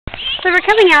So we're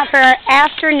coming out for our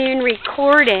afternoon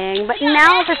recording, but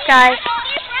now the sky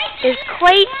is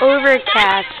quite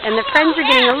overcast, and the friends are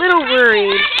getting a little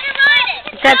worried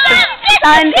that the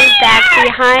sun is back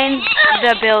behind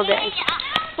the building.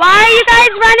 Why are you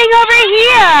guys running over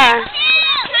here?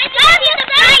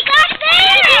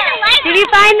 Did you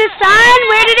find the sun?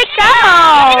 Where did it go?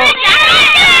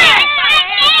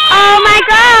 Oh my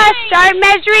gosh, start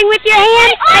measuring with your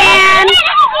handspans.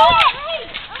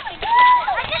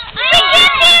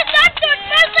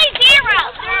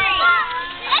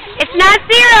 It's not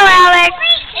zero, Alex.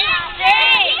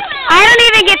 I don't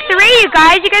even get 3, you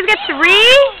guys. You guys get 3?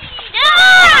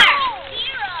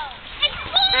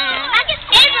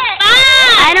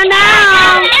 I don't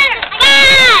know.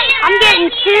 I'm getting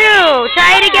 2.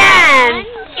 Try it again.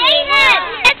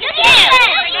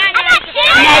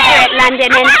 Measure it,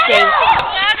 London Instinct.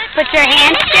 Put your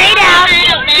hand straight out.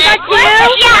 You got 2?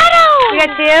 You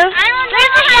got 2?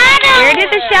 Where did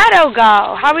the shadow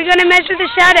go? How are we going to measure the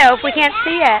shadow if we can't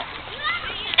see it?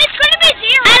 It's going to be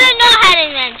 0. I don't know how to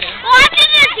measure. Well, after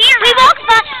the 0,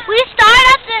 we start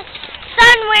at the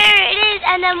sun where it is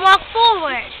and then walk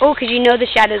forward. Oh, because you know the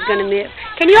shadow's going to move.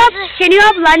 Can you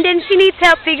help London? She needs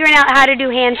help figuring out how to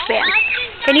do handstands.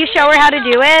 Can you show her how to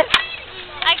do it?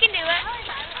 I can do it.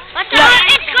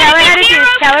 Tell her how to do.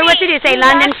 Tell her what to do. Say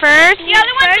London first. The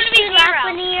other one's going to be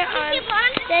 0.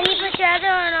 Then you put your other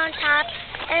one on top,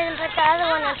 and then put the other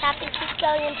one on top, and keep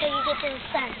going until you get to the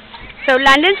sun. So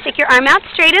London, stick your arm out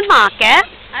straight and lock it.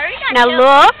 I already got Now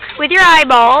look with your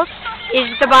eyeballs. Is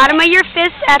the bottom of your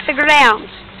fist at the ground?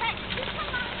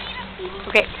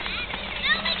 Okay.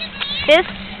 Fist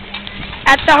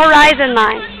at the horizon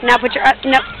line. Now put your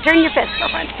turn your fist,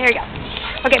 girlfriend. Here you go.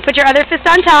 Okay, put your other fist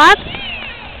on top.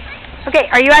 Okay,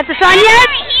 are you at the sun yet?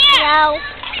 No.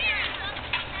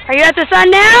 Are you at the sun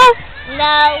now?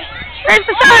 No. Where's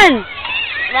the sun?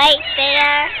 Right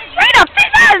there. Right up there.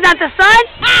 That is not the sun.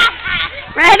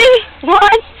 Ready? 1,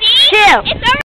 2.